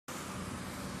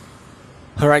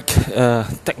Alright,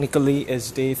 technically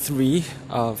it's day 3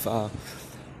 of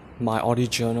my audio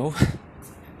journal,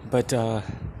 but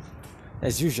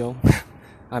as usual,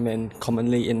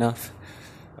 commonly enough,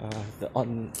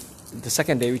 on the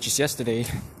second day, which is yesterday,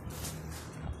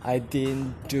 I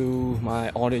didn't do my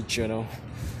audio journal.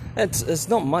 It's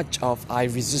not much of I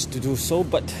resist to do so,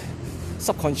 but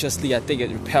subconsciously I think it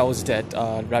repels that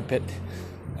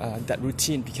that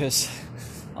routine, because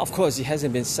of course it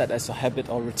hasn't been set as a habit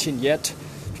or routine yet,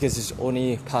 because it's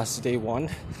only past day 1.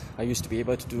 I used to be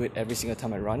able to do it every single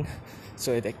time I run,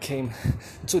 so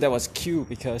that was cue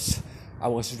because I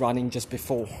was running just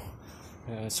before,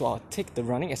 so I'll take the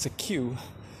running as a cue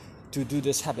to do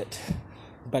this habit.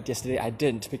 But yesterday I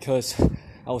didn't because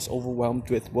I was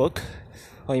overwhelmed with work.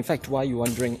 Or in fact, why are you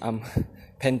wondering I'm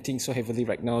panting so heavily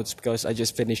right now? It's because I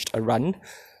just finished a run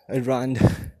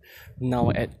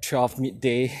now at 12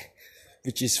 midday,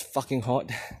 which is fucking hot,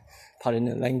 pardon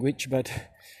the language, but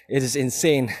it is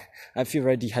insane. I feel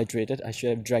very dehydrated. I should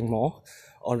have drank more,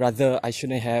 or rather I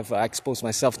shouldn't have exposed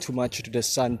myself too much to the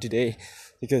sun today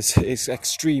because it's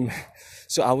extreme.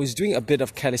 So I was doing a bit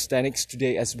of calisthenics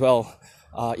today as well,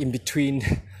 in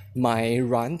between my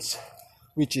runs,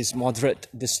 which is moderate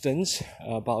distance,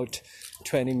 about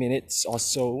 20 minutes or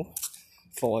so,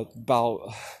 for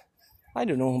about,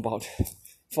 about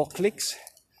 4 clicks.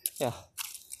 Yeah,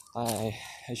 I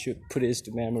should put this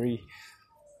to memory.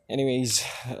 Anyways,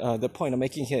 the point I'm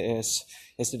making here is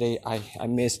yesterday I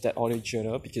missed that audio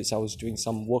journal because I was doing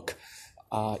some work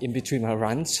in between my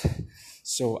runs.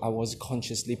 So I was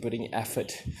consciously putting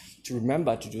effort to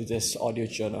remember to do this audio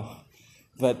journal.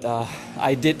 But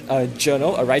I did a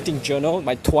writing journal,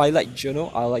 my twilight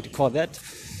journal, I like to call that.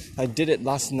 I did it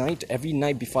last night, every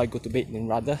night before I go to bed,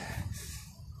 rather.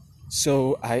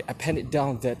 So I penned it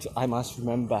down that I must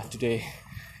remember today,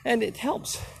 and it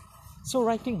helps. So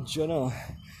writing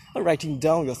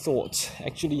down your thoughts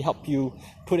actually help you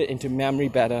put it into memory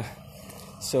better.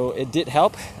 So it did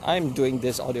help. I'm doing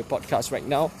this audio podcast right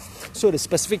now. So the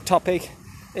specific topic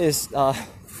is,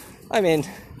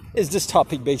 is this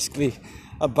topic basically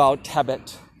about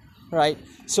habit, right?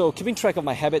 So keeping track of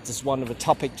my habits is one of the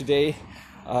topic today.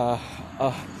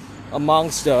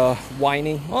 Amongst the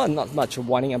whining, not much of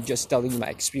whining, I'm just telling you my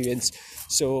experience.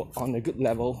 So on a good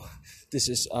level, this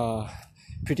is a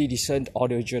pretty decent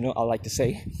audio journal, I like to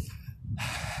say.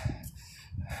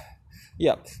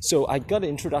 Yeah, so I got an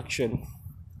introduction.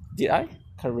 Did I?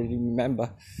 Can't really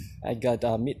remember. I got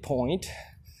a midpoint.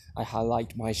 I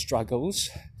highlight my struggles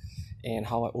and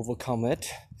how I overcome it.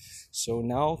 So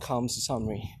now comes the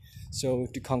summary. So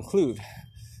to conclude,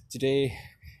 today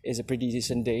is a pretty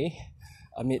decent day.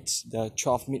 Amidst the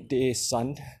 12 midday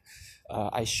sun,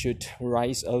 I should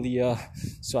rise earlier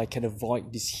so I can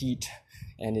avoid this heat,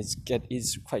 and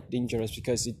it's quite dangerous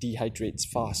because it dehydrates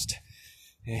fast,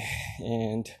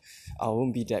 and I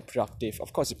won't be that productive.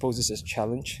 Of course, it poses a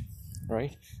challenge,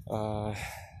 right?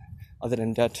 Other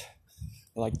than that,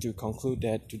 I'd like to conclude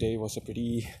that today was a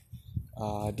pretty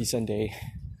decent day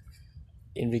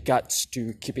in regards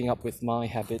to keeping up with my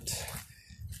habit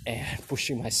and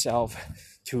pushing myself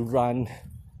to run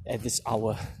at this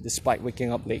hour despite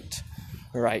waking up late.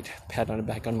 Alright, pat on the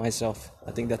back on myself.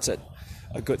 I think that's it.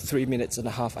 A good 3.5 minutes,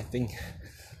 I think.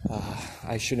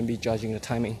 I shouldn't be judging the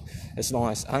timing as long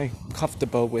as I'm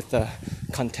comfortable with the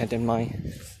content in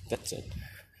mind. That's it.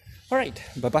 Alright,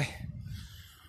 bye-bye.